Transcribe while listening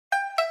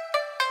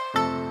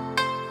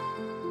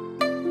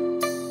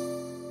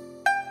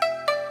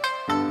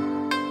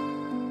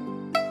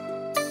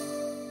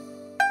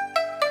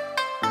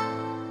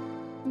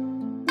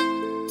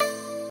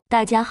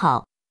大家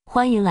好，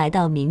欢迎来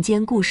到民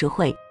间故事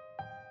会，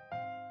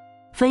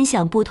分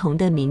享不同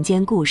的民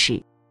间故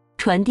事，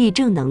传递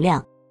正能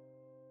量。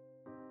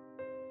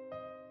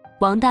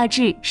王大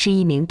治是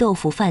一名豆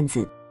腐贩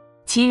子，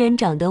其人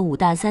长得五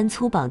大三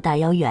粗，膀大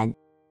腰圆。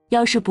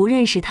要是不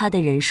认识他的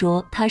人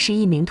说他是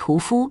一名屠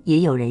夫，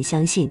也有人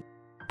相信。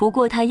不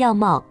过他样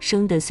貌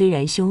生得虽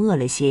然凶恶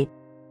了些，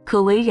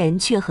可为人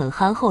却很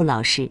憨厚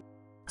老实，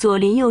左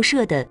邻右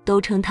舍的都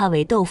称他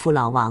为豆腐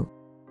老王。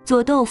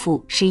做豆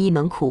腐是一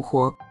门苦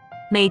活，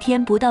每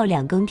天不到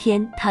2更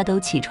天，他都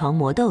起床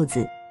磨豆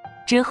子，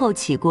之后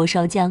起锅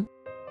烧浆，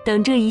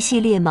等这一系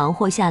列忙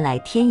活下来，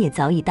天也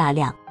早已大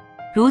亮。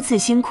如此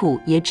辛苦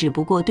也只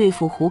不过对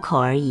付糊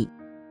口而已，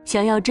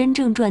想要真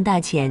正赚大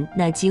钱，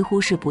那几乎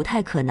是不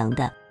太可能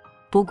的。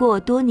不过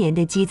多年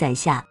的积攒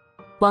下，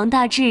王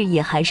大治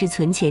也还是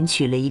存钱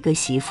娶了一个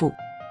媳妇。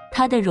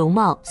她的容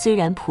貌虽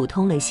然普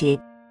通了些，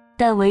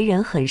但为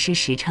人很是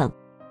实诚。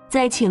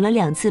在请了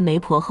2次媒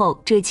婆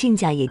后，这亲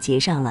家也结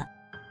上了。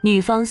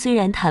女方虽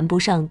然谈不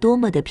上多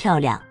么的漂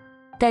亮，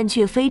但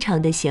却非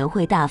常的贤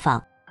惠大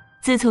方。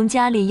自从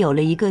家里有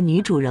了一个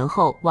女主人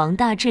后，王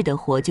大治的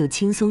活就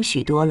轻松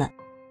许多了。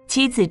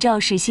妻子赵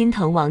氏心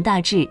疼王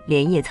大治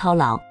连夜操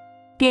劳，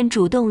便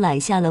主动揽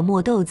下了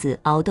磨豆子、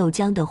熬豆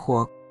浆的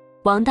活。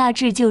王大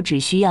治就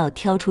只需要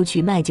挑出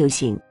去卖就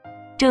行。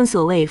正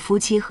所谓夫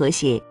妻和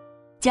谐，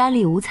家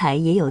里无财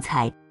也有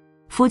财，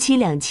夫妻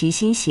俩齐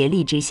心协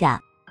力之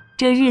下，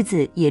这日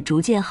子也逐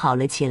渐好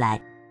了起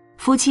来。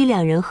夫妻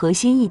2人合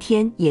心，一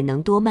天也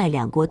能多卖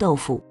2锅豆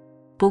腐。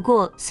不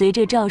过随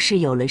着赵氏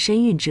有了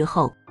身孕之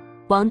后，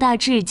王大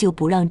治就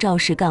不让赵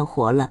氏干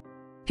活了，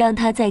让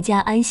她在家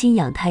安心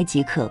养胎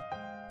即可。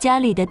家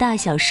里的大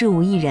小事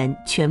务一人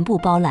全部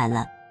包揽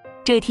了。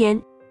这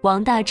天，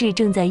王大治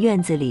正在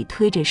院子里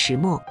推着石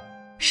磨，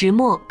石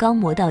磨刚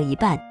磨到一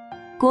半，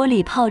锅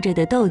里泡着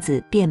的豆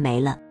子便没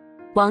了。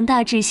王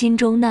大治心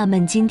中纳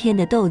闷，今天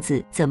的豆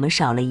子怎么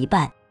少了一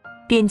半，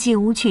便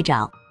进屋去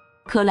找。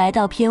可来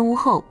到偏屋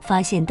后，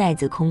发现袋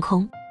子空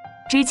空，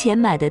之前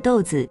买的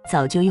豆子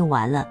早就用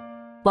完了。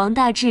王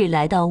大治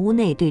来到屋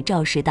内，对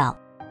赵氏道：“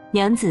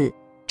娘子，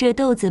这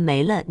豆子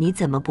没了，你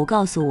怎么不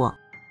告诉我？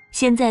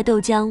现在豆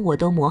浆我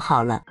都磨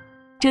好了，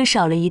这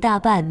少了一大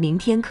半，明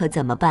天可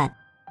怎么办？”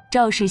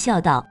赵氏笑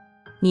道：“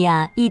你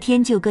啊，一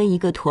天就跟一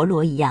个陀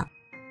螺一样。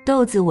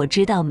豆子我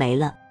知道没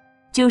了，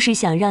就是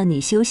想让你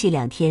休息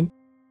2天。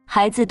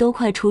孩子都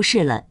快出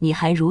世了，你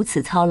还如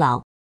此操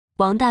劳。”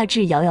王大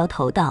治摇摇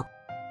头道：“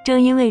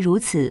正因为如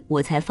此，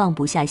我才放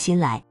不下心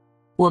来。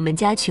我们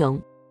家穷，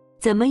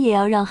怎么也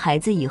要让孩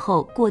子以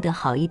后过得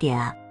好一点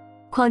啊。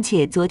况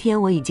且昨天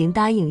我已经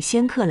答应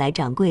先客来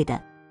掌柜的，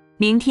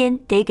明天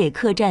得给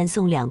客栈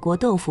送2锅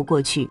豆腐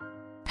过去。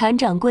谭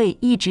掌柜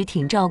一直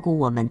挺照顾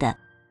我们的，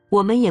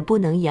我们也不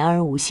能言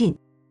而无信，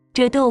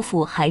这豆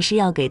腐还是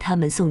要给他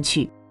们送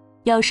去。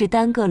要是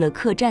耽搁了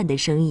客栈的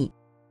生意，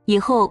以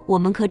后我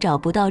们可找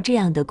不到这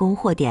样的供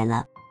货点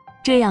了。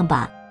这样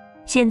吧，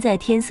现在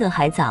天色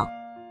还早，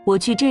我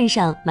去镇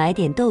上买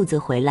点豆子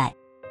回来，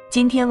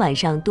今天晚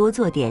上多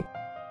做点，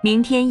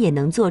明天也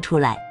能做出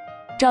来。”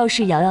赵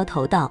氏摇摇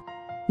头道：“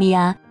你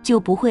啊，就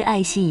不会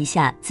爱惜一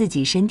下自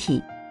己身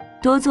体，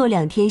多做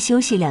2天休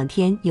息2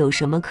天，有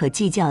什么可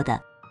计较的？”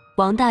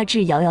王大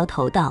治摇摇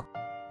头道：“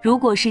如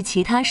果是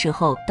其他时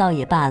候倒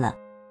也罢了，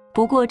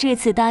不过这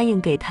次答应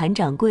给谭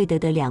掌柜的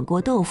2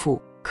锅豆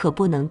腐，可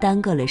不能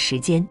耽搁了时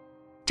间。”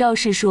赵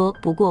氏说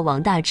不过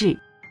王大治，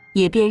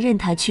也便任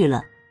他去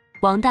了。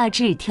王大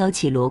治挑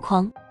起箩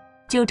筐，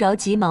就着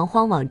急忙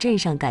慌往镇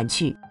上赶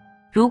去。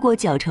如果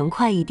脚程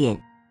快一点，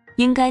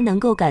应该能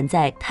够赶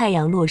在太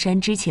阳落山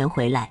之前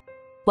回来。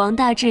王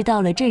大治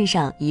到了镇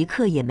上，一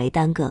刻也没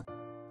耽搁，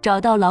找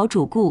到老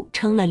主顾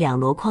称了2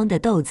箩筐的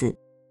豆子，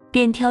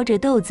便挑着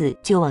豆子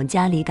就往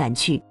家里赶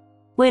去。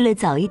为了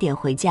早一点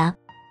回家，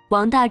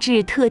王大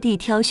治特地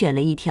挑选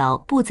了一条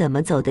不怎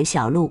么走的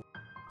小路。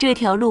这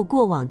条路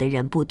过往的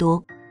人不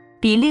多，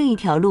比另一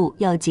条路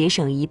要节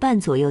省1半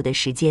左右的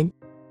时间，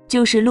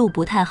就是路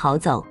不太好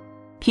走。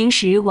平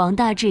时王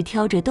大治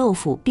挑着豆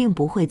腐并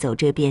不会走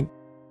这边，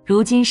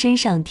如今身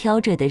上挑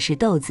着的是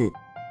豆子，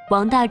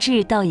王大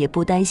治倒也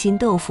不担心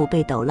豆腐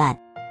被抖烂，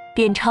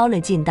便抄了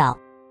近道。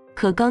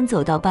可刚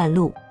走到半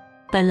路，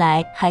本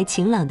来还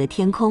晴朗的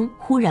天空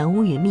忽然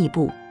乌云密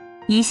布，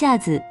一下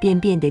子便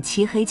变得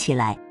漆黑起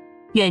来。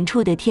远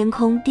处的天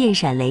空电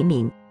闪雷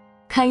鸣，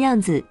看样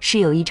子是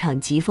有一场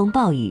疾风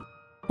暴雨。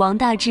王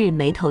大治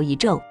眉头一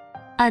皱，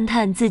暗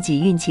叹自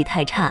己运气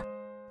太差，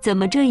怎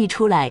么这一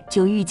出来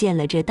就遇见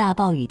了这大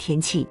暴雨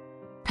天气。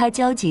他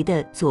焦急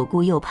地左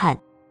顾右盼，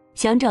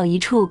想找一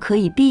处可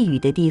以避雨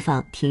的地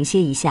方停歇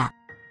一下。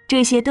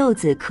这些豆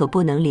子可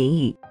不能淋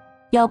雨，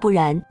要不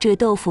然这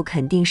豆腐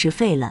肯定是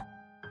废了。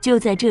就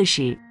在这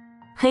时，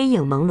黑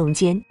影朦胧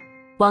间，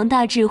王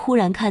大治忽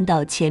然看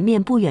到前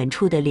面不远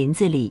处的林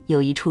子里有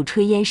一处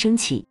炊烟升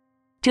起，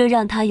这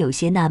让他有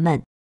些纳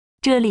闷，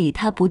这里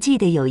他不记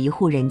得有一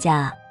户人家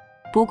啊。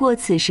不过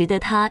此时的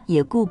他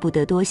也顾不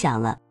得多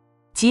想了，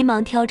急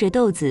忙挑着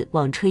豆子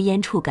往炊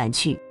烟处赶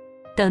去。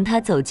等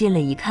他走近了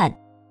一看，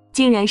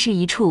竟然是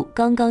一处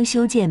刚刚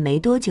修建没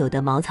多久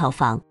的茅草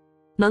房，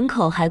门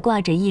口还挂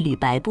着一缕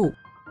白布，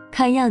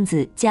看样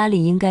子家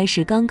里应该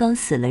是刚刚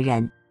死了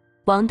人。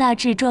王大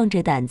治壮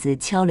着胆子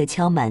敲了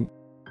敲门，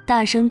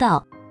大声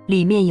道：“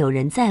里面有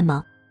人在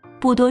吗？”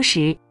不多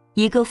时，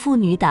一个妇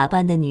女打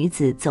扮的女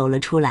子走了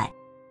出来。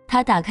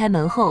她打开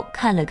门后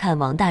看了看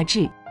王大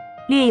治，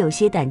略有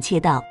些胆怯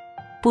道：“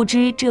不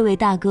知这位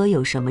大哥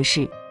有什么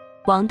事？”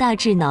王大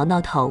治挠挠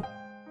头，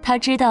他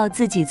知道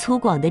自己粗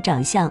犷的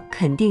长相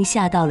肯定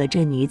吓到了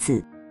这女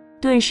子，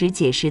顿时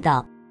解释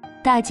道：“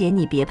大姐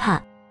你别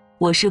怕，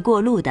我是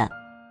过路的，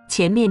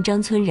前面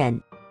张村人，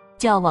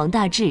叫王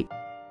大治，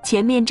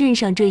前面镇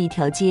上这一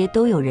条街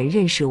都有人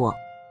认识我，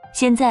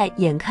现在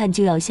眼看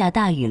就要下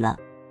大雨了，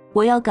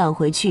我要赶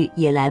回去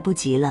也来不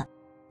及了，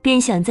便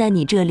想在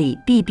你这里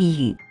避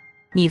避雨。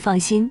你放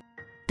心，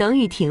等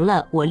雨停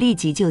了我立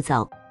即就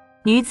走。”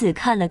女子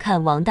看了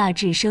看王大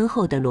治身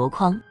后的箩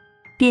筐，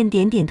便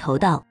点点头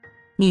道：“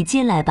你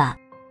进来吧。”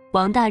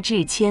王大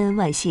治千恩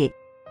万谢，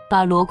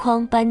把箩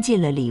筐搬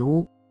进了里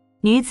屋。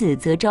女子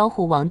则招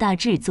呼王大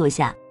治坐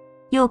下，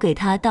又给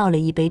他倒了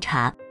一杯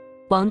茶。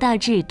王大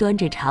治端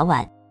着茶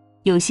碗，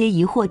有些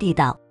疑惑地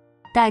道：“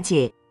大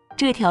姐，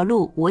这条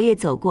路我也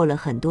走过了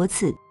很多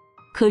次，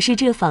可是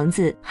这房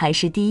子还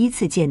是第一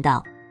次见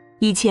到。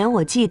以前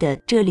我记得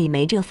这里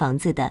没这房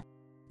子的。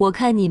我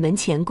看你门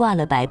前挂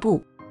了白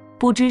布，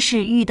不知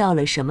是遇到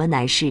了什么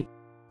难事。”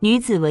女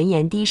子闻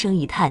言低声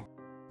一叹，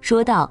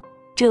说道：“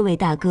这位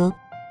大哥，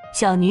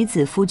小女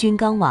子夫君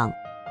刚亡，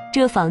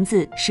这房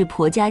子是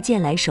婆家借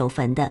来守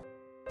坟的，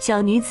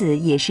小女子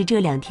也是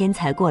这2天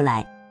才过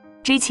来，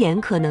之前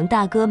可能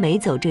大哥没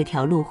走这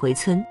条路回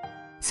村，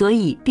所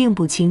以并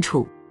不清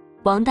楚。”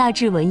王大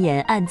治闻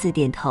言暗自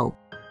点头，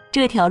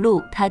这条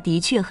路他的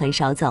确很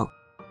少走，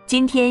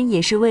今天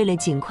也是为了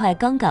尽快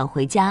刚赶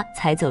回家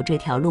才走这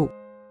条路，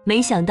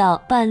没想到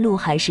半路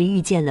还是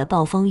遇见了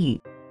暴风雨，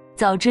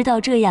早知道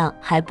这样，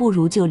还不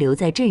如就留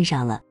在镇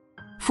上了。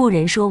妇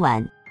人说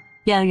完，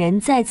两人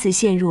再次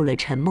陷入了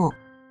沉默。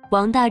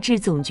王大治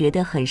总觉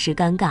得很是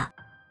尴尬，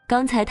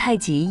刚才太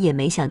急也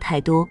没想太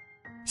多，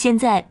现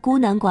在孤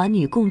男寡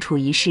女共处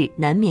一室，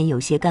难免有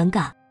些尴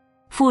尬。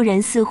妇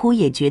人似乎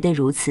也觉得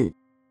如此，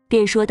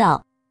便说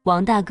道：“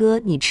王大哥，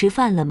你吃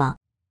饭了吗？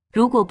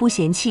如果不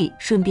嫌弃，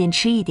顺便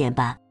吃一点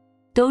吧，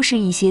都是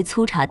一些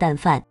粗茶淡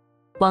饭。”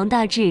王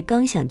大治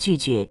刚想拒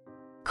绝，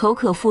口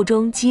渴腹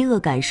中饥饿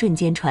感瞬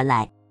间传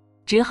来，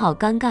只好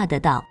尴尬的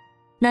道：“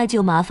那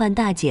就麻烦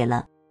大姐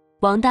了。”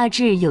王大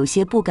治有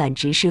些不敢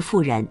直视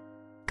妇人，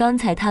刚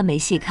才他没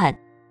细看，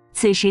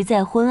此时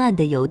在昏暗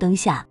的油灯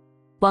下，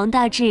王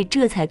大治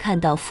这才看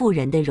到妇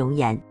人的容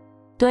颜，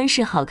端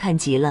视好看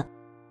极了，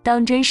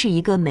当真是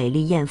一个美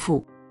丽艳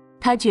妇。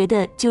他觉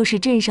得就是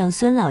镇上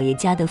孙老爷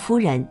家的夫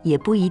人也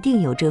不一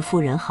定有这妇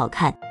人好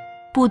看。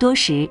不多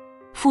时，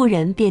妇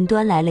人便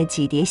端来了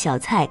几碟小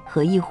菜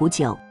和一壶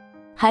酒，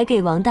还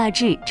给王大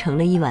治盛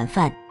了一碗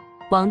饭。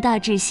王大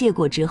治谢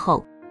过之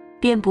后，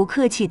便不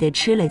客气地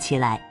吃了起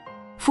来。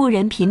妇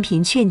人频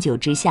频劝酒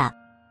之下，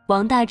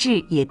王大治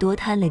也多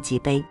贪了几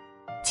杯。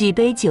几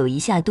杯酒一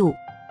下肚，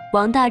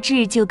王大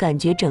治就感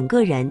觉整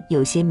个人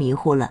有些迷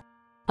糊了。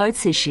而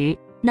此时，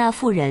那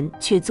妇人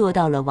却坐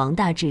到了王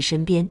大治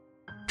身边，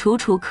楚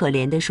楚可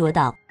怜地说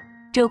道：“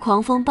这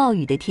狂风暴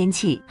雨的天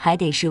气，还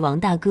得是王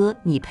大哥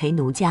你陪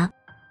奴家，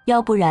要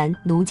不然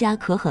奴家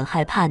可很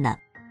害怕呢。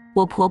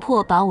我婆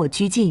婆把我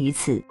拘禁于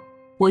此，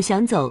我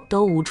想走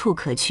都无处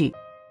可去。”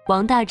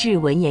王大治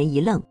闻言一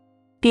愣，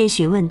便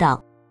询问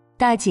道：“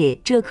大姐，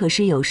这可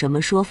是有什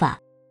么说法？”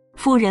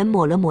妇人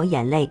抹了抹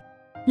眼泪，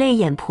泪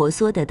眼婆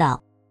娑的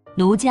道：“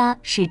奴家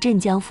是镇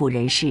江府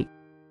人士，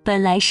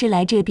本来是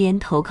来这边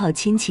投靠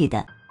亲戚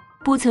的，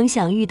不曾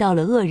想遇到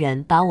了恶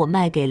人，把我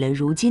卖给了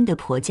如今的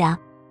婆家。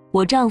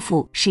我丈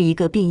夫是一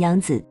个病秧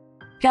子，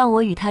让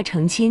我与他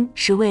成亲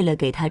是为了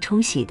给他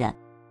冲喜的，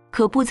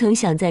可不曾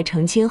想在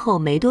成亲后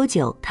没多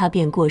久，他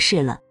便过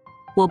世了。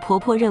我婆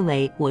婆认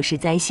为我是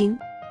灾星，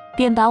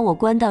便把我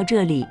关到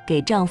这里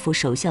给丈夫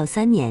守孝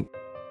3年。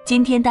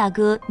今天大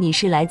哥你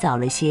是来早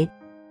了些，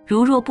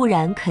如若不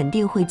然肯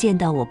定会见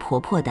到我婆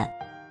婆的。”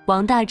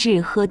王大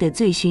治喝得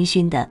醉醺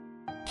醺的，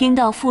听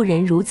到妇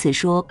人如此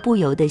说，不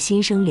由得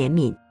心生怜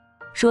悯，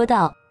说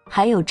道：“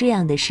还有这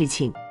样的事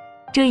情，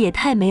这也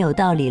太没有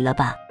道理了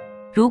吧！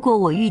如果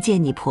我遇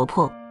见你婆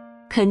婆，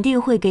肯定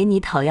会给你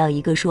讨要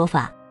一个说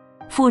法。”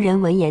妇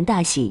人闻言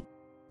大喜，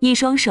一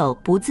双手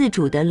不自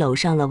主地搂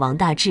上了王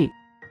大治，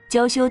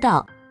娇羞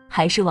道：“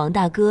还是王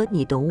大哥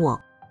你懂我。”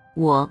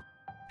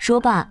说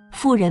罢，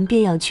妇人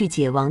便要去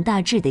解王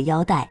大治的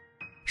腰带，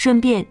顺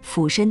便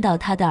俯身到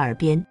他的耳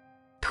边，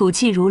吐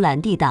气如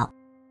兰地道：“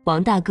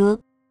王大哥，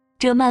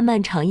这漫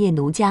漫长夜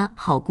奴家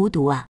好孤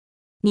独啊，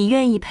你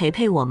愿意陪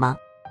陪我吗？”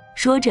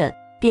说着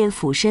便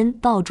俯身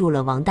抱住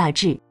了王大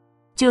治。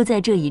就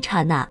在这一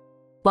刹那，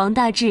王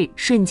大治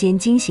瞬间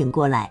惊醒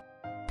过来，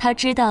他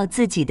知道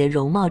自己的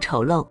容貌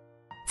丑陋，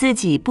自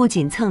己不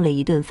仅蹭了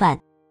一顿饭，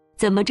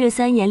怎么这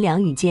3言2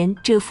语间，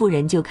这妇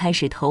人就开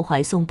始投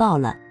怀送抱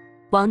了。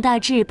王大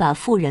治把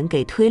妇人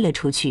给推了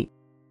出去，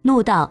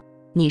怒道：“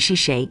你是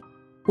谁？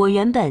我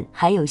原本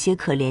还有些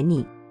可怜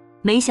你，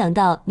没想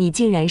到你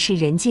竟然是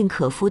人尽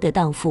可夫的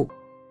荡妇。”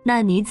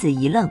那女子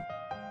一愣，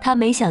她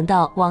没想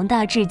到王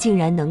大治竟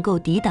然能够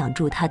抵挡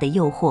住她的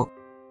诱惑，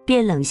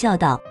便冷笑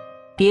道：“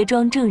别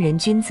装正人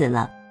君子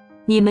了，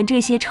你们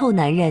这些臭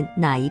男人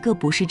哪一个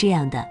不是这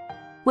样的？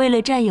为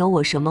了占有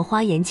我什么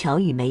花言巧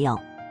语没有？”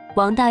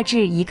王大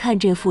治一看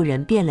这妇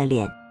人变了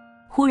脸，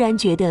忽然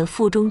觉得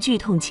腹中剧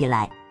痛起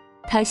来，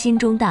他心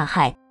中大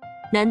骇，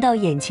难道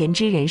眼前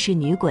之人是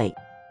女鬼？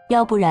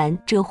要不然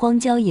这荒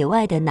郊野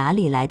外的哪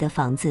里来的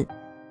房子？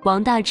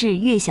王大治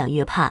越想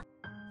越怕，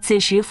此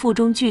时腹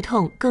中剧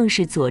痛更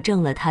是佐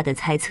证了他的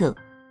猜测。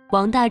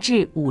王大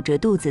治捂着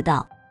肚子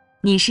道：“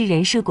你是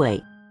人是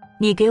鬼？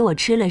你给我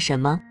吃了什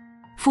么？”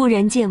妇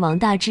人见王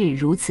大治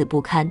如此不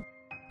堪，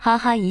哈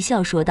哈一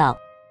笑说道：“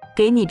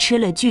给你吃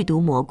了剧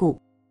毒蘑菇，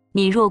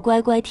你若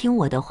乖乖听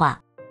我的话，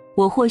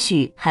我或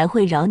许还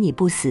会饶你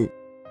不死。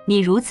你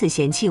如此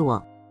嫌弃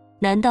我，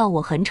难道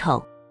我很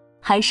丑？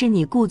还是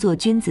你故作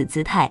君子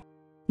姿态，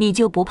你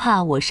就不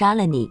怕我杀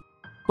了你？”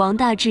王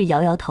大治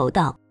摇摇头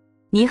道：“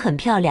你很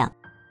漂亮，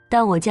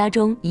但我家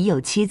中已有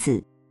妻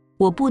子，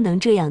我不能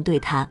这样对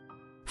她。”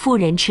妇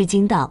人吃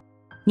惊道：“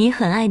你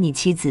很爱你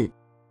妻子？”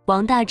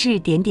王大治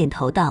点点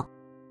头道：“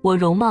我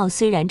容貌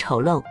虽然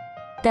丑陋，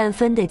但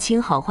分得清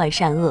好坏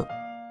善恶。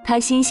她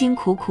辛辛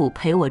苦苦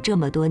陪我这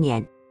么多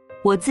年，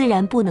我自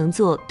然不能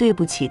做对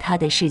不起她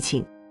的事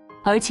情。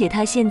而且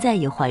她现在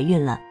也怀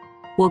孕了，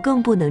我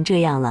更不能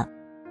这样了。”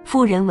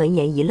妇人闻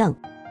言一愣，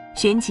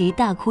旋即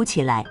大哭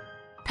起来。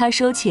她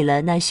收起了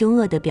那凶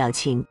恶的表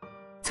情，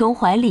从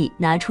怀里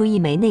拿出一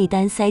枚内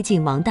丹塞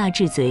进王大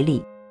治嘴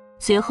里，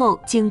随后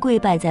竟跪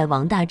拜在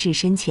王大治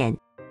身前，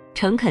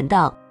诚恳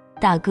道：“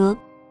大哥，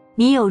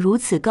你有如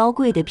此高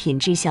贵的品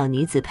质，小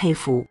女子佩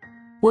服。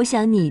我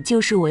想你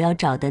就是我要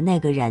找的那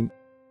个人，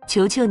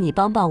求求你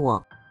帮帮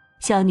我，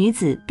小女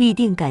子必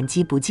定感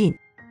激不尽。”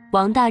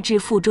王大治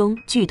腹中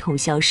剧痛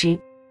消失，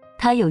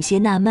他有些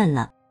纳闷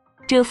了，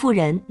这妇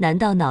人难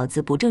道脑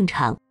子不正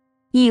常，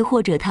亦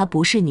或者她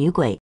不是女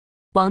鬼？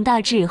王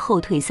大治后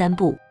退3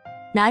步，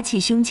拿起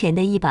胸前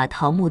的一把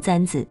桃木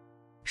簪子，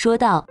说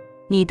道：“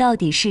你到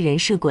底是人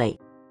是鬼？”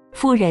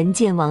妇人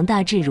见王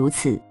大治如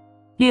此，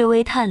略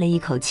微叹了一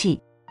口气，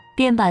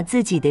便把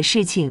自己的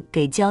事情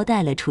给交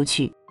代了出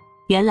去。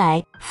原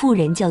来妇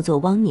人叫做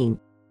汪宁，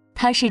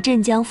她是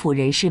镇江府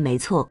人士没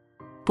错，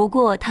不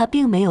过她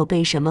并没有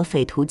被什么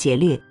匪徒劫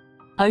掠，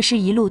而是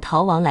一路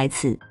逃亡来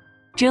此，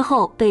之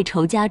后被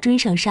仇家追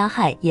上杀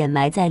害，掩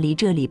埋在离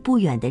这里不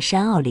远的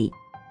山坳里。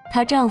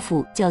她丈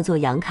夫叫做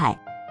杨凯，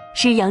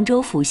是扬州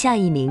府下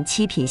一名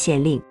7品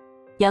县令。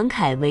杨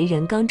凯为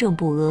人刚正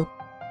不阿，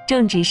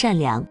正直善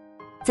良。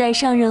在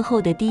上任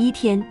后的第1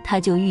天，他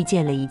就遇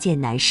见了一件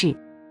难事。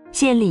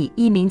县里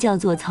一名叫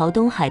做曹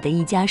东海的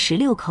一家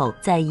16口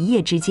在一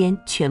夜之间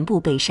全部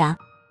被杀，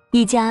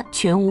一家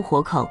全无活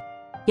口。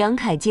杨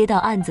凯接到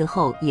案子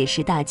后也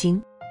是大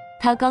惊，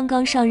他刚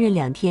刚上任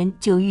2天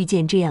就遇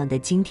见这样的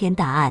惊天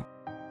大案，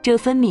这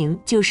分明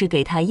就是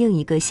给他硬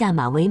一个下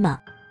马威嘛。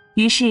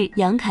于是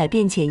杨凯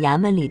便遣衙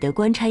门里的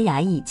官差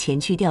衙役前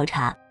去调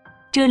查，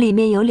这里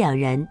面有2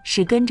人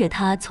是跟着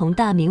他从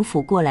大名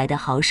府过来的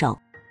好手，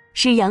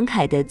是杨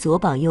凯的左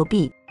膀右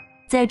臂。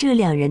在这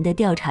2人的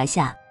调查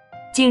下，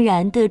竟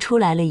然得出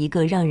来了一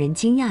个让人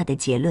惊讶的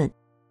结论，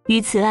与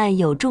此案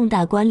有重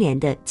大关联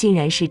的竟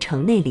然是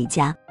城内李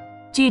家。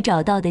据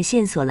找到的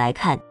线索来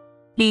看，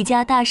李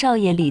家大少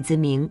爷李子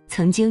明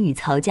曾经与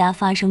曹家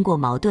发生过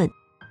矛盾，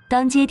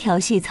当街调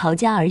戏曹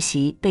家儿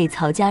媳被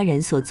曹家人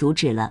所阻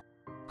止了，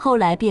后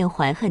来便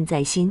怀恨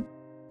在心。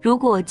如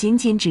果仅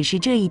仅只是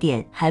这一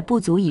点，还不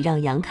足以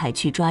让杨凯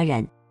去抓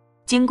人。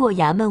经过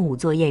衙门仵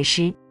作验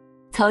尸，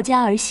曹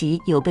家儿媳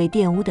有被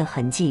玷污的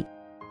痕迹，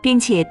并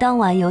且当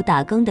晚有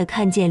打更的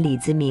看见李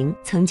子明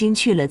曾经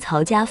去了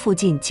曹家附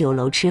近酒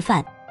楼吃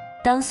饭。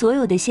当所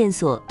有的线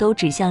索都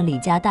指向李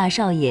家大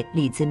少爷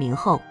李子明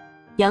后，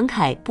杨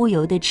凯不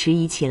由得迟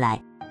疑起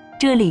来。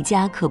这李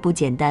家可不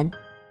简单，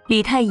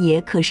李太爷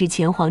可是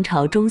前皇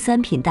朝中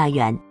3品大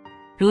员，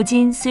如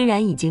今虽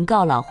然已经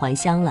告老还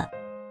乡了，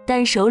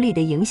但手里的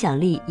影响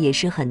力也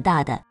是很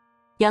大的。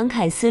杨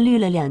凯思虑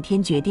了2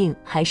天，决定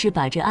还是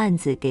把这案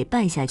子给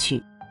办下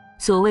去。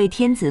所谓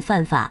天子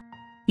犯法，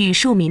与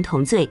庶民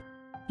同罪，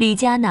李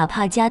家哪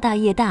怕家大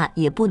业大，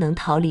也不能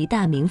逃离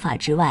大明法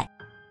之外，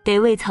得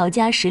为曹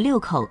家16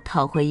口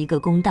讨回一个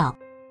公道。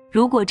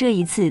如果这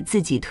一次自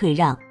己退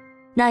让，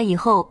那以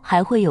后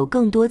还会有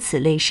更多此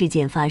类事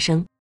件发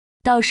生，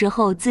到时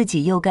候自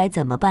己又该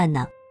怎么办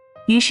呢？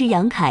于是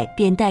杨凯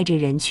便带着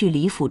人去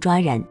李府抓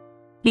人。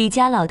李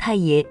家老太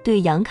爷对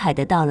杨凯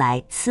的到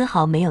来丝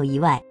毫没有意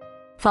外，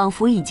仿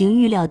佛已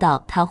经预料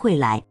到他会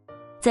来。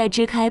在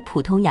支开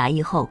普通衙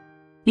役后，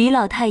李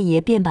老太爷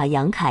便把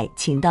杨凯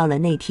请到了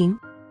内厅，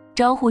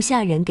招呼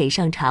下人给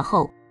上茶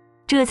后，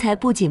这才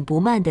不紧不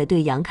慢地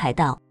对杨凯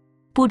道：“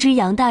不知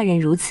杨大人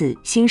如此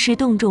兴师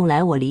动众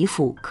来我李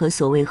府，可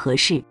所谓何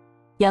事？”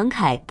杨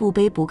凯不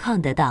卑不亢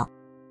地道：“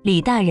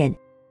李大人，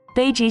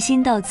卑职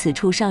新到此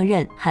处上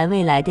任，还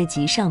未来得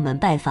及上门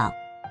拜访，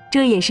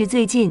这也是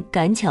最近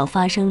赶巧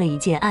发生了一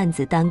件案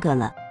子耽搁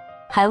了。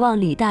还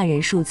望李大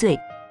人恕罪。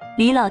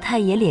李老太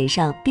爷脸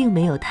上并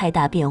没有太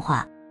大变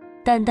化，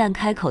淡淡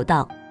开口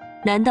道：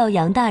难道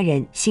杨大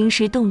人兴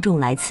师动众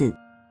来此，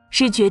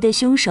是觉得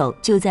凶手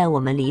就在我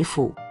们李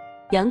府？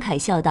杨凯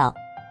笑道：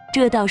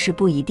这倒是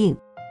不一定，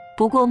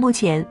不过目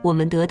前我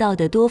们得到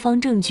的多方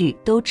证据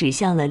都指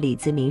向了李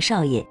子明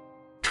少爷。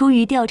出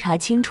于调查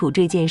清楚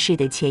这件事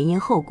的前因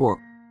后果，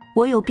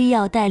我有必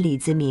要带李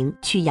子明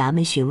去衙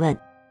门询问。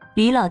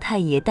李老太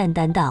爷淡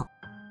淡道：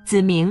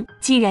子明，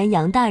既然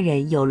杨大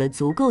人有了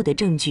足够的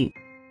证据，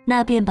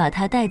那便把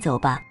他带走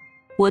吧，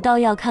我倒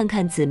要看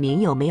看子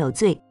明有没有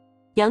罪。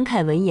杨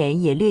凯闻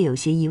言也略有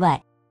些意外，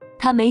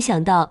他没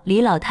想到李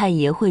老太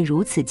爷会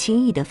如此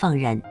轻易地放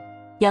人。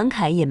杨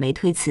凯也没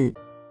推辞，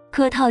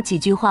客套几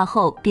句话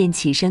后便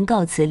起身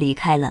告辞离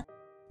开了，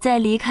在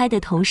离开的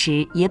同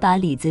时也把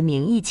李子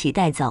明一起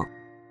带走。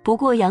不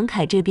过杨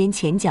凯这边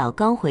前脚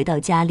刚回到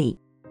家里，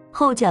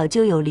后脚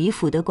就有李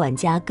府的管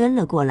家跟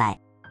了过来，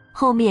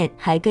后面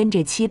还跟着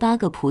7、8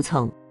个仆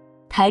从，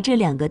抬着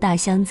2个大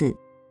箱子。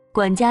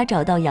管家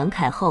找到杨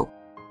凯后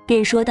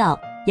便说道：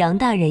杨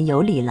大人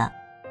有礼了，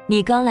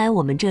你刚来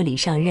我们这里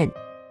上任，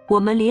我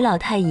们李老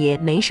太爷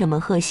没什么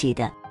贺喜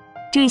的，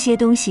这些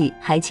东西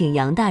还请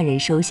杨大人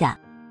收下。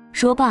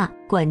说罢，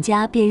管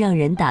家便让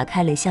人打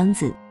开了箱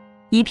子，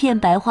一片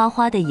白花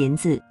花的银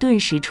子顿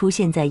时出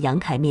现在杨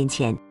凯面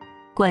前。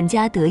管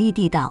家得意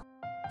地道：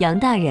杨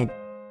大人，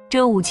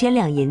这5000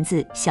两银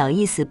子小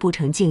意思不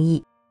成敬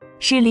意，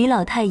是李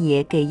老太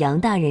爷给杨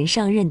大人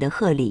上任的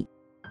贺礼，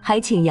还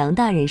请杨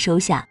大人收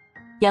下。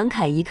杨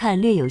凯一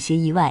看略有些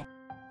意外，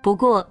不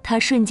过他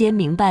瞬间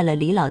明白了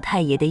李老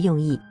太爷的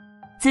用意，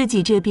自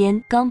己这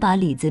边刚把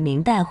李子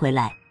明带回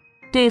来，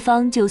对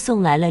方就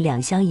送来了2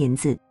箱银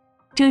子，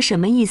这什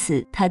么意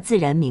思他自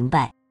然明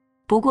白。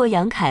不过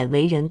杨凯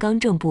为人刚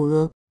正不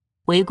阿，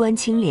为官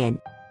清廉，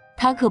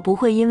他可不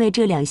会因为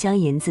这2箱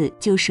银子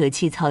就舍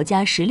弃曹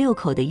家16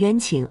口的冤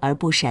情而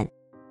不审，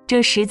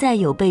这实在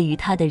有悖于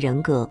他的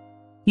人格。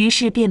于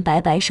是便摆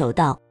摆手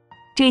道：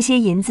这些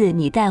银子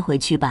你带回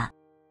去吧。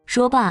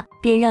说罢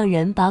便让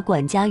人把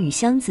管家与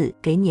箱子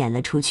给撵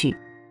了出去。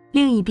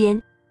另一边，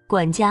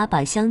管家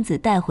把箱子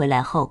带回来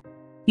后，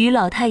与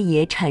老太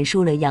爷阐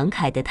述了杨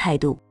凯的态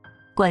度。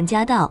管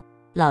家道：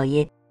老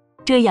爷，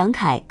这杨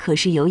凯可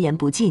是油盐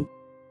不进，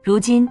如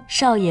今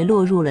少爷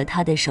落入了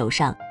他的手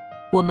上，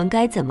我们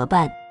该怎么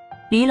办？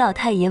李老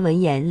太爷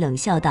闻言冷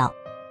笑道：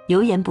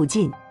油盐不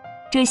进，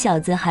这小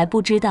子还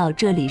不知道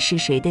这里是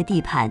谁的地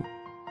盘，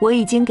我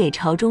已经给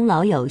朝中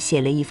老友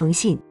写了一封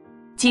信，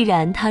既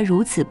然他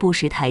如此不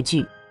识抬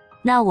举，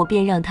那我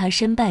便让他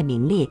身败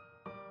名裂。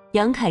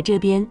杨凯这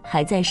边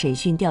还在审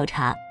讯调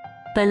查，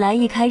本来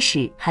一开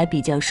始还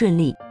比较顺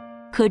利，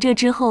可这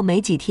之后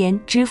没几天，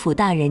知府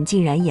大人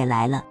竟然也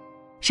来了，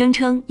声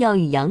称要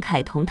与杨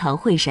凯同堂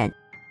会审。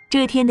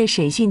这天的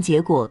审讯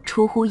结果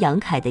出乎杨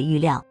凯的预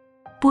料，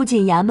不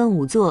仅衙门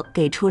仵作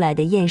给出来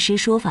的验尸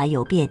说法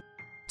有变，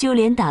就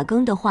连打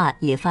更的话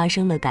也发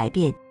生了改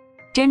变。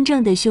真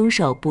正的凶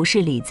手不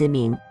是李子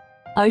明，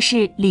而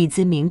是李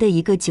子明的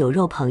一个酒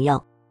肉朋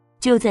友。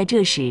就在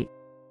这时，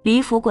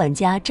李府管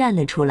家站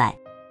了出来，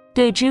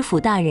对知府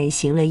大人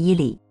行了一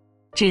礼，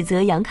指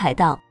责杨凯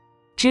道：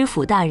知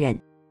府大人，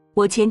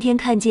我前天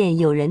看见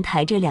有人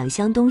抬着2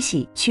箱东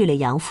西去了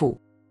杨府，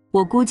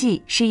我估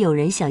计是有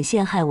人想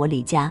陷害我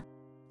李家，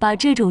把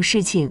这种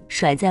事情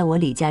甩在我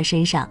李家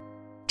身上，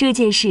这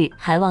件事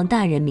还望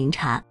大人明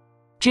察。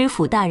知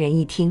府大人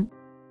一听，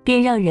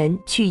便让人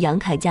去杨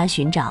凯家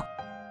寻找，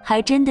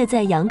还真的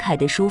在杨凯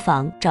的书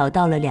房找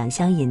到了2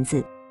箱银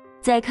子。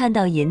在看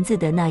到银子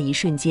的那一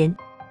瞬间，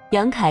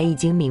杨凯已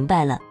经明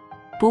白了，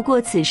不过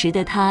此时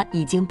的他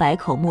已经百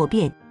口莫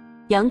辩。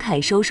杨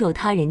凯收受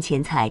他人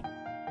钱财，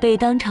被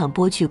当场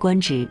剥去官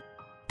职，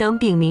等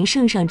禀明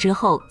圣上之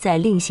后再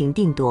另行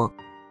定夺。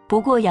不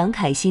过杨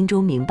凯心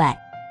中明白，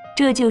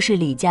这就是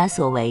李家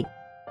所为，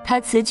他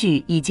此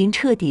举已经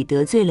彻底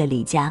得罪了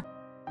李家。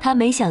他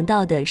没想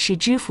到的是，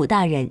知府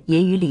大人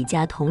也与李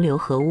家同流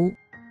合污，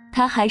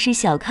他还是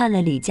小看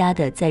了李家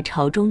的在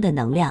朝中的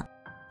能量。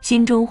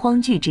心中慌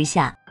惧之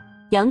下，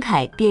杨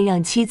凯便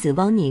让妻子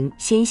汪宁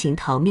先行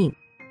逃命。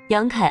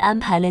杨凯安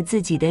排了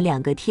自己的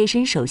2个贴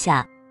身手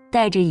下，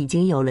带着已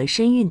经有了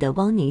身孕的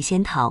汪宁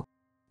先逃。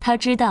他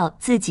知道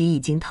自己已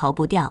经逃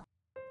不掉，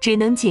只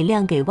能尽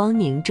量给汪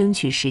宁争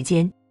取时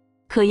间。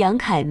可杨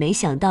凯没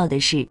想到的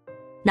是，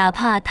哪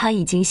怕他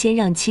已经先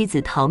让妻子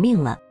逃命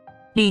了，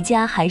李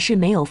家还是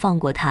没有放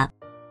过他。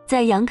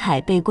在杨凯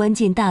被关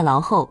进大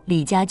牢后，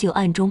李家就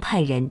暗中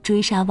派人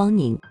追杀汪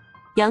宁。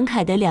杨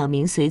凯的2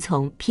名随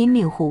从拼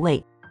命护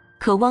卫，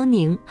可汪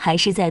宁还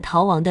是在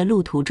逃亡的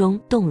路途中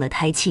动了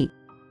胎气，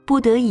不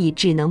得已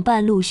只能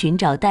半路寻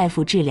找大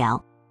夫治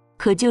疗。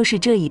可就是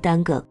这一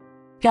耽搁，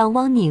让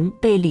汪宁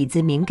被李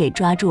子明给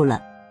抓住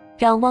了。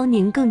让汪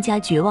宁更加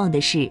绝望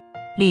的是，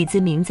李子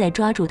明在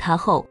抓住他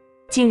后，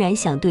竟然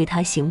想对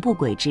他行不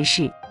轨之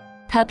事。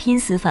他拼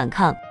死反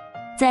抗，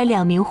在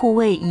2名护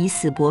卫以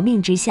死搏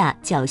命之下，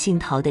侥幸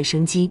逃得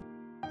生机。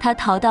他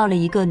逃到了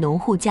一个农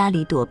户家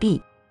里躲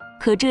避，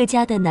可这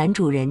家的男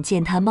主人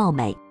见他貌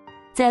美，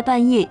在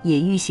半夜也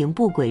欲行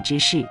不轨之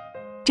事，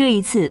这一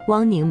次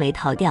汪宁没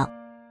逃掉，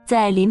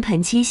在临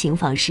盆期行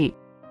房事，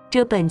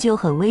这本就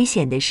很危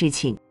险的事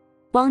情，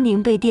汪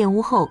宁被玷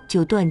污后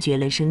就断绝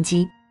了生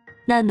机。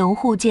那农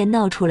户见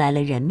闹出来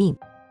了人命，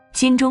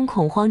心中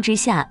恐慌之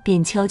下，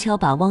便悄悄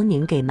把汪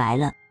宁给埋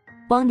了。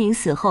汪宁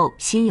死后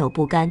心有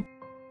不甘，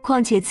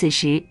况且此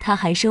时他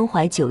还身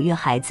怀9月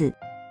孩子，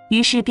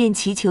于是便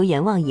祈求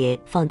阎王爷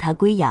放他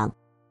归阳，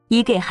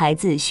以给孩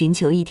子寻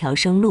求一条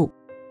生路。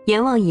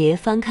阎王爷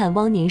翻看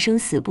汪宁生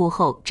死簿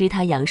后，知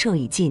他阳寿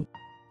已尽，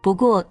不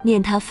过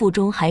念他腹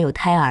中还有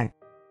胎儿，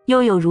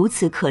又有如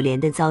此可怜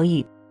的遭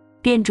遇，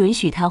便准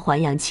许他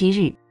还阳7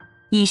日，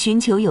以寻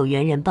求有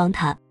缘人帮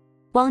他。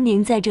汪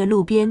宁在这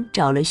路边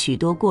找了许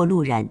多过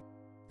路人，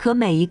可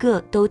每一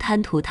个都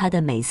贪图他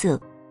的美色，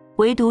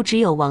唯独只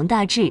有王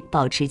大治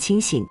保持清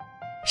醒，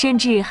甚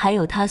至还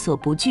有他所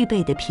不具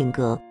备的品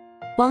格。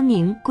汪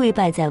宁跪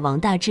拜在王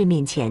大治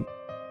面前，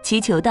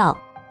祈求道：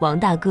王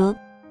大哥，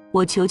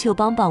我求求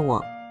帮帮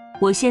我，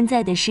我现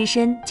在的尸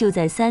身就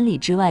在3里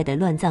之外的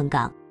乱葬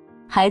岗，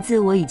孩子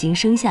我已经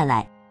生下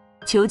来，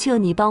求求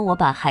你帮我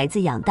把孩子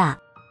养大，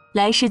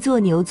来世做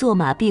牛做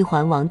马必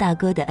还王大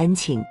哥的恩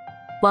情。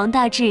王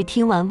大治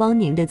听完汪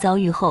宁的遭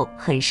遇后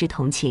很是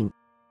同情，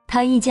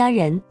他一家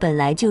人本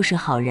来就是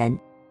好人，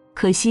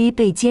可惜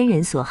被奸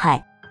人所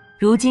害，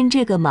如今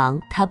这个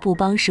忙他不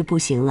帮是不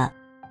行了，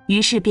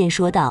于是便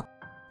说道：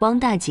汪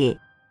大姐，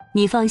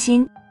你放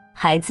心，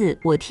孩子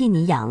我替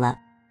你养了，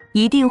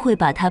一定会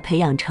把他培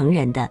养成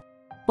人的。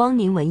汪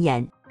宁闻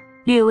言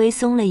略微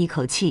松了一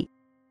口气，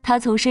他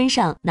从身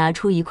上拿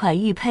出1块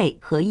玉佩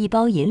和1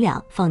包银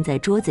两放在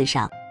桌子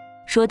上，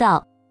说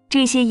道：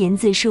这些银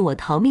子是我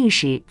逃命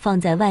时放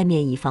在外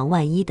面以防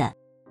万一的，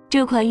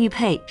这块玉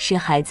佩是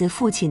孩子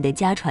父亲的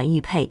家传玉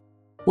佩，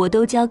我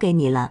都交给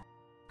你了。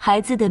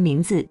孩子的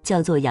名字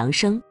叫做杨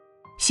生，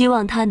希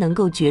望他能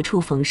够绝处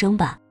逢生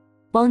吧。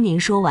汪宁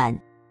说完，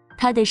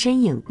他的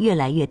身影越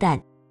来越淡，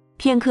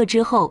片刻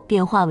之后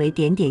便化为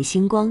点点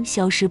星光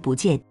消失不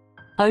见。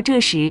而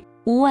这时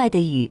屋外的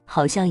雨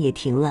好像也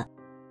停了，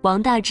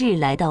王大治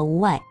来到屋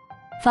外，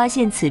发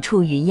现此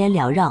处云烟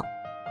缭绕，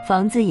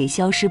房子也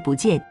消失不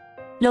见，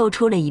露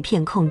出了一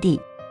片空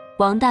地。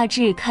王大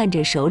治看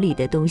着手里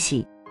的东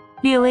西，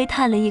略微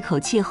叹了一口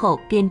气后，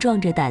便壮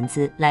着胆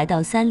子来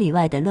到3里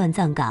外的乱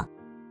葬岗。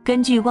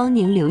根据汪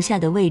宁留下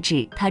的位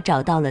置，他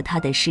找到了他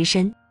的尸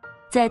身，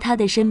在他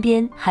的身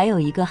边还有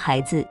一个孩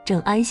子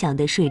正安详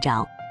地睡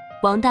着。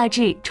王大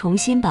治重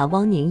新把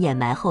汪宁掩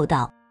埋后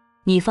道：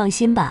你放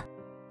心吧，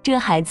这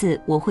孩子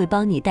我会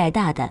帮你带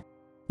大的，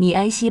你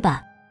安息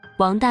吧。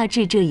王大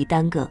治这一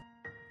耽搁，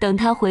等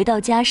他回到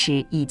家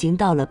时已经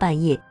到了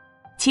半夜，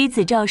妻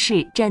子赵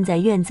氏站在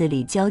院子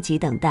里焦急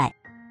等待，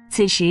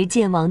此时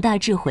见王大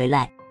治回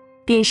来，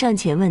便上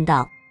前问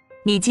道：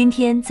你今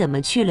天怎么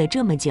去了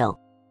这么久？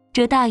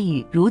这大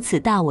雨如此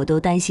大，我都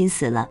担心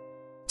死了。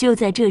就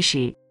在这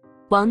时，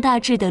王大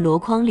治的箩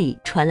筐里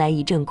传来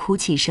一阵哭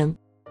泣声。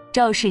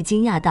赵氏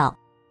惊讶道：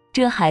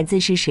这孩子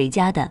是谁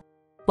家的？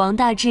王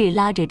大治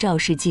拉着赵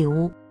氏进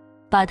屋，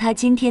把他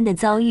今天的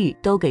遭遇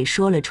都给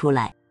说了出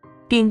来，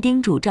并叮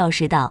嘱赵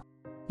氏道：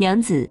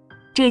娘子，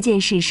这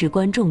件事事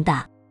关重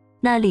大，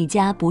那李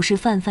家不是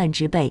泛泛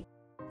之辈，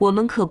我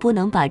们可不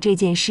能把这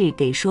件事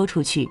给说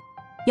出去，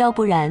要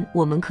不然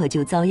我们可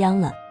就遭殃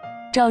了。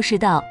赵氏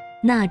道：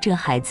那这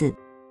孩子？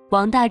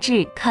王大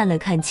治看了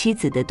看妻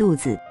子的肚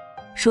子，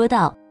说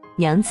道：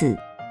娘子，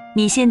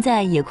你现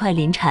在也快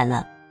临产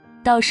了，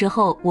到时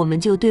候我们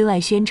就对外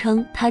宣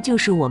称他就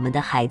是我们的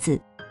孩子，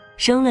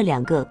生了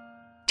2个，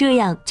这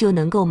样就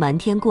能够瞒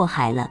天过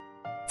海了。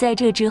在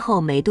这之后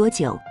没多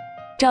久，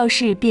赵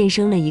氏便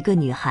生了一个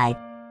女孩，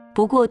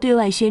不过对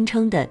外宣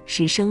称的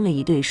是生了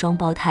一对双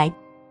胞胎，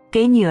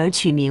给女儿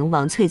取名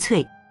王翠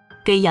翠，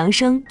给杨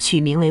生取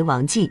名为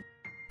王继。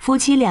夫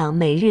妻俩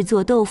每日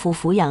做豆腐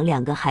抚养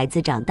2个孩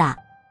子长大，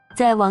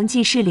在王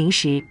继适龄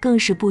时更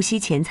是不惜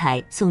钱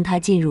财送他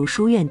进入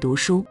书院读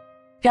书。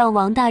让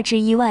王大治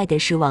意外的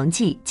是，王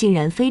继竟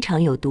然非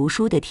常有读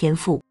书的天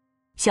赋，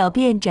小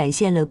便展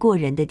现了过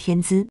人的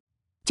天资。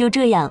就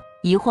这样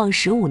一晃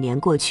15年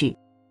过去，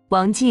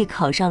王继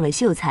考上了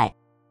秀才，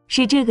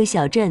是这个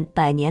小镇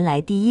100年来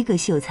第1个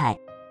秀才，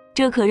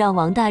这可让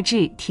王大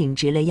治挺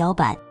直了腰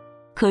板。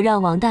可让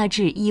王大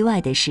治意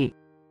外的是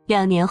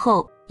，2年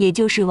后，也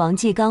就是王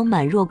继刚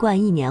满弱冠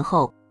1年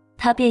后，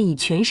他便以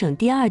全省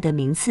第2的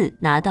名次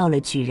拿到了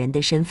举人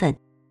的身份。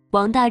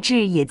王大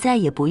治也再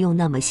也不用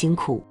那么辛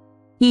苦，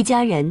一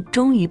家人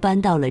终于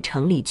搬到了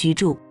城里居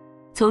住。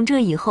从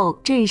这以后，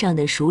镇上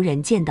的熟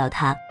人见到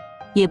他，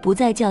也不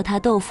再叫他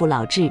豆腐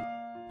老治，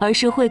而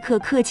是会客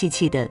客气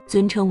气地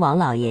尊称王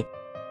老爷。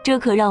这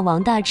可让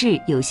王大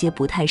治有些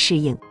不太适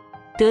应。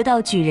得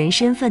到举人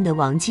身份的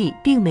王继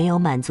并没有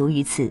满足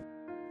于此，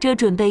这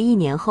准备1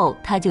年后，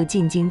他就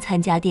进京参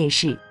加殿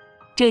试。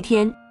这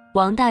天，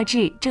王大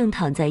治正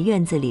躺在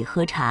院子里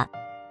喝茶，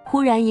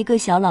忽然一个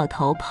小老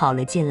头跑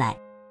了进来，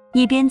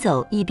一边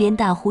走一边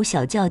大呼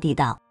小叫地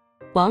道：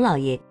王老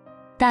爷，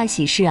大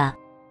喜事啊，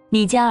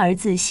你家儿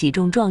子喜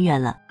中状元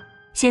了，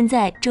现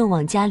在正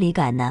往家里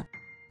赶呢。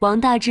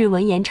王大治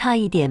闻言差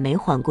一点没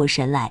缓过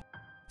神来，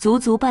足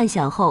足半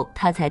晌后，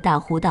他才大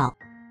呼道：“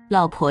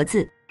老婆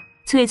子，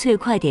翠翠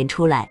快点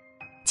出来，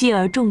继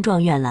儿中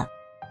状元了。”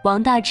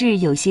王大治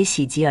有些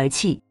喜极而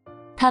泣，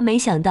他没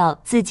想到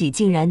自己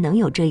竟然能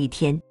有这一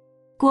天。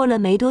过了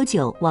没多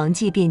久，王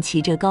继便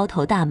骑着高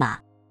头大马，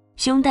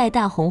胸戴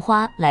大红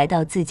花来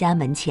到自家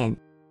门前。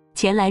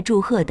前来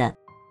祝贺的，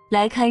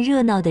来看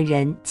热闹的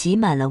人挤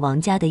满了王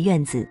家的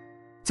院子，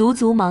足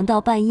足忙到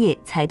半夜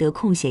才得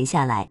空闲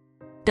下来。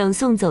等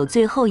送走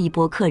最后一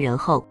波客人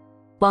后，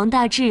王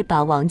大治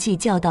把王继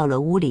叫到了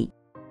屋里。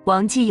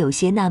王继有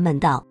些纳闷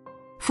道：“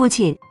父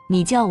亲，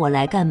你叫我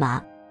来干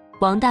嘛？”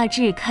王大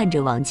治看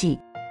着王继，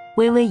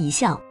微微一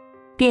笑，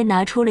便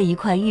拿出了一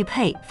块玉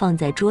佩放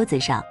在桌子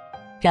上，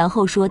然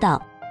后说道：“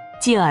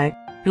继儿，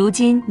如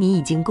今你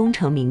已经功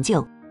成名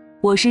就，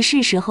我是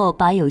时候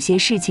把有些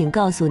事情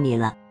告诉你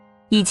了。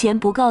以前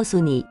不告诉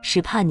你是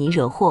怕你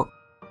惹祸，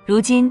如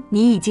今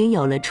你已经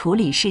有了处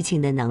理事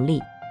情的能力，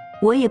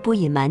我也不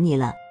隐瞒你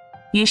了。”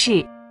于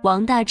是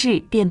王大治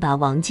便把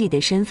王继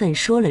的身份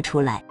说了出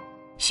来。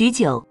许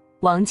久，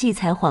王继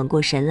才缓过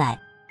神来，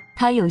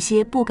他有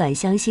些不敢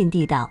相信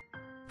地道：“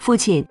父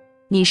亲，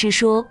你是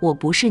说我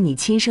不是你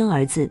亲生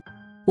儿子？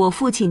我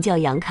父亲叫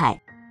杨凯，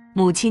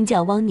母亲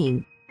叫汪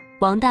宁。”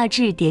王大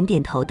治点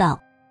点头道：“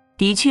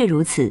的确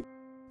如此，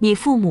你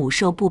父母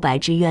受不白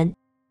之冤，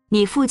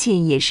你父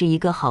亲也是一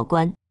个好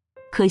官，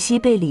可惜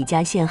被李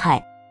家陷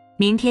害。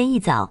明天一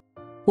早，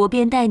我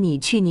便带你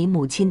去你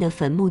母亲的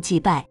坟墓祭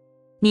拜。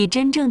你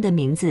真正的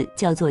名字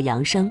叫做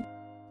杨生。”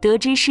得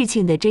知事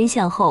情的真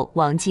相后，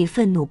王继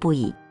愤怒不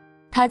已。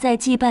他在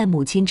祭拜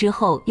母亲之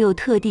后，又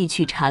特地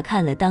去查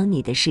看了当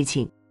你的事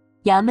情，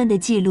衙门的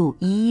记录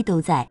一一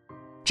都在，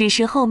只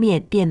是后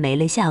面便没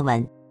了下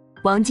文。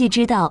王继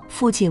知道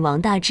父亲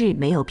王大治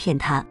没有骗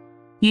他，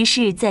于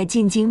是在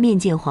进京面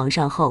见皇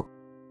上后，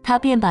他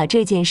便把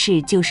这件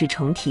事旧事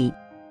重提，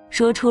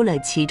说出了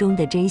其中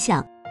的真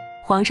相。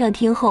皇上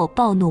听后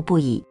暴怒不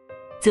已，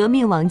责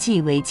命王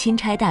继为钦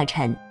差大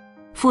臣，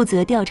负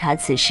责调查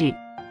此事。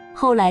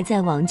后来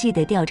在王继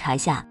的调查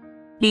下，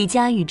李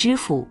家与知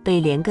府被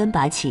连根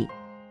拔起，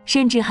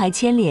甚至还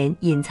牵连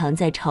隐藏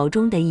在朝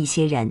中的一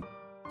些人，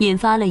引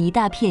发了一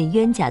大片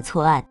冤假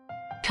错案。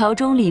朝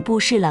中礼部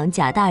侍郎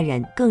贾大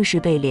人更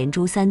是被连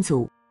诛3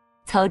族，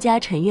曹家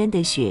沉冤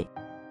的血，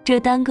这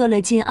耽搁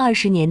了近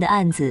20年的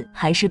案子，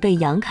还是被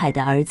杨凯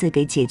的儿子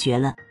给解决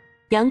了。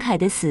杨凯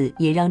的死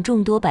也让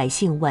众多百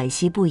姓惋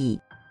惜不已。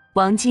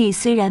王继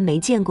虽然没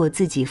见过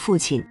自己父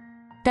亲，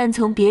但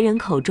从别人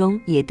口中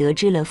也得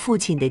知了父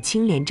亲的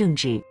清廉正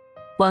直。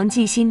王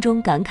继心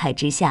中感慨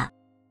之下，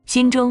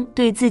心中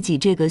对自己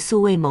这个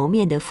素未谋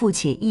面的父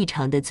亲异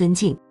常的尊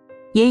敬，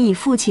也以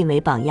父亲为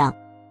榜样，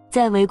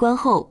在为官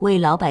后为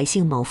老百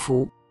姓谋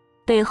福，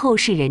被后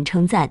世人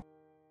称赞。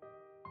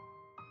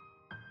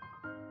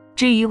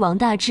至于王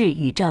大治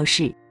与赵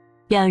氏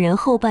两人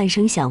后半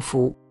生享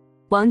福，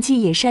王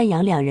继也赡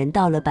养两人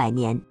到了100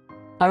年，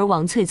而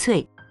王翠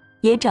翠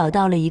也找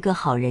到了一个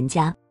好人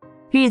家，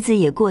日子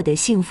也过得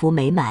幸福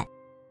美满。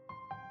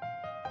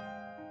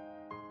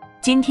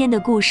今天的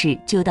故事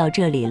就到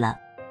这里了，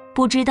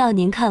不知道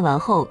您看完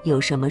后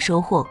有什么收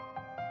获？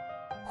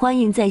欢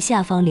迎在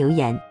下方留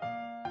言。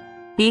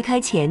离开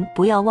前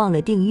不要忘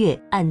了订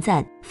阅、按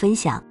赞、分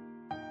享。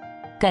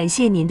感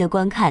谢您的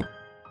观看，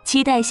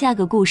期待下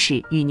个故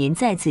事与您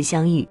再次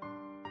相遇。